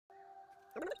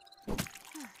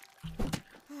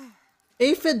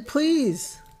Aphid,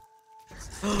 please!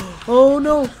 Oh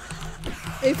no!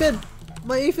 Aphid!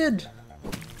 My Aphid!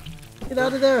 Get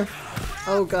out of there!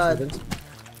 Oh god.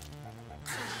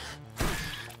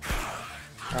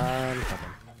 I'm coming.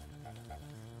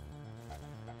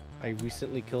 I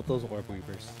recently killed those orb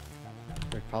weavers.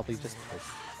 They're probably just pissed.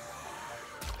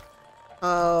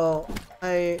 Oh,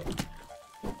 Do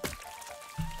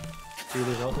you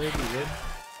lose out there? You good?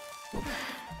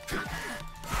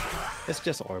 It's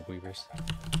just orb weavers.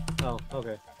 Oh,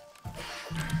 okay.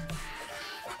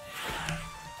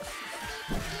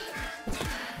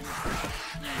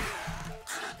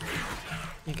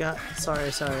 You got, sorry,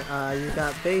 you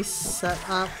got base set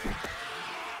up.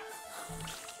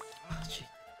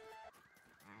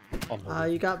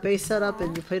 You got base set up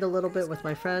and you played a little bit with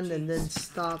my friend and then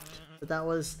stopped. But that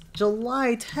was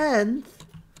July 10th.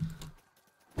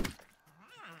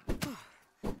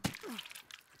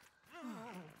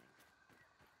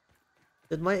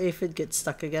 Did my aphid get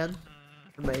stuck again?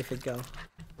 Where'd my aphid go?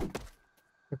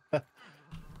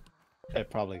 It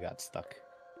probably got stuck.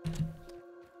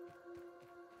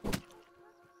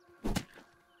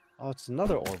 Oh, it's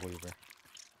another orb weaver.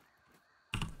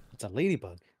 It's a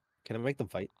ladybug. Can I make them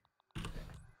fight?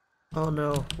 Oh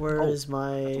no, where's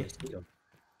my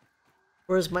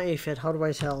aphid? How do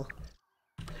I tell?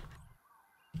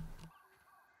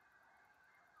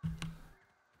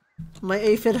 My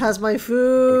aphid has my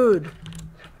food!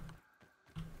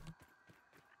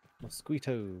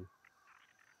 Mosquito.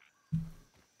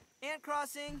 Ant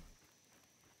crossing.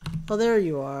 Oh, there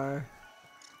you are.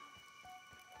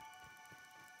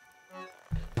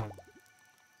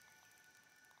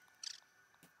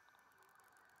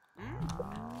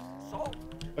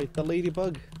 Fight the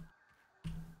ladybug.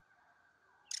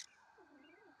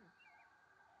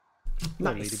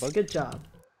 Nice, ladybug. good job.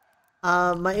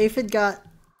 My aphid got...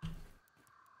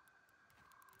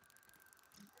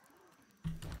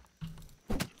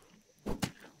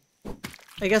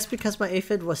 I guess because my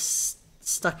aphid was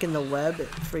stuck in the web, it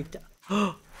freaked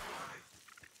out.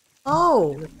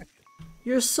 Oh!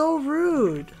 You're so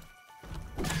rude!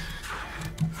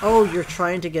 Oh, you're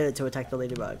trying to get it to attack the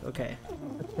ladybug. Okay.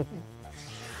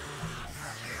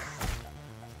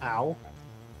 Ow.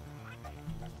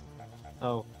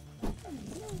 Oh.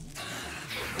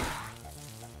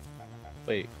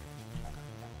 Wait.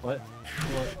 What?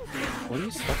 What? What are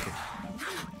you stuck in?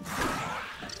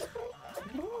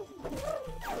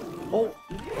 Oh!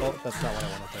 Oh, that's not what I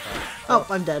want to pick up. Oh,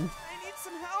 I'm dead. I need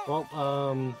some help. Well,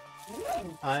 oh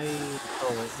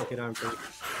wait, okay, now I'm free.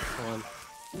 Hold on.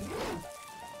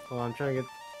 Hold on, I'm trying to get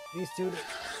these two.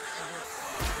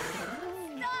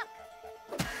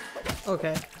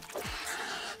 Okay.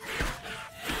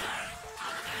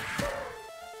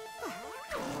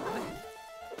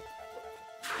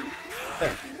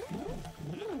 There.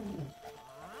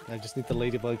 I just need the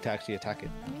ladybug to actually attack it.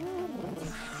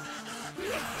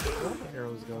 Where the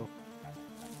arrows go?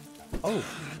 Oh!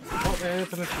 Oh, and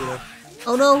it's a mosquito.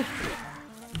 Oh no!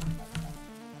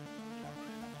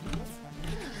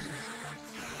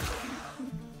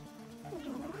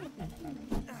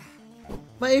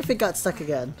 My aphid got stuck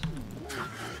again.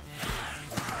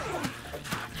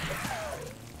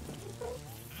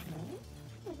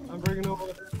 I'm bringing over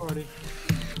the third party.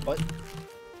 What?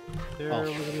 There Oh. was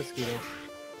a mosquito.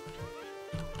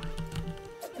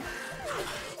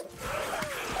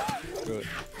 Screw it.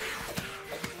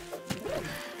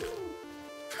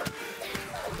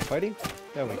 Fighting?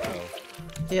 There we go.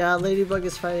 Yeah, Ladybug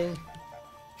is fighting.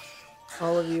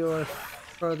 All of you are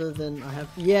further than I have.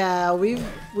 Yeah, we've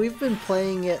been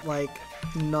playing it like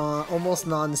almost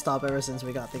non-stop ever since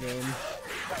we got the game.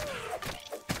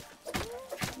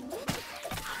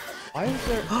 Why is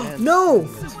there ants No!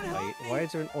 in this fight? Why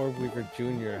is there an Orb Weaver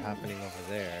Jr. happening over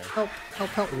there? Help, help,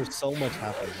 help. There's so much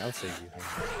happening. I'll save you.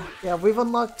 Yeah, we've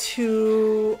unlocked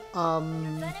two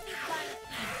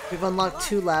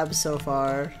labs so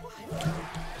far.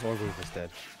 Orb Weaver's dead.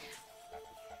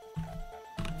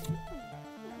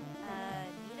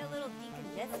 Need a little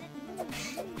decongestant?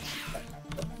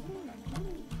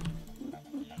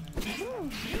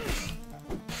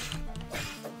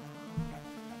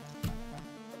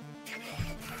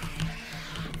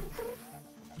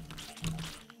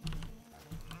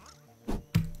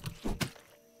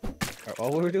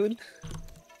 What were we doing?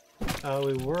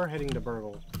 We were heading to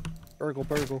Burgle. Burgle,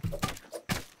 burgle.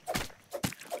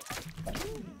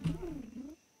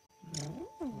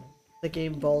 The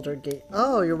game Baldur's Gate.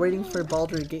 Oh, you're waiting for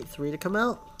Baldur's Gate 3 to come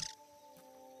out?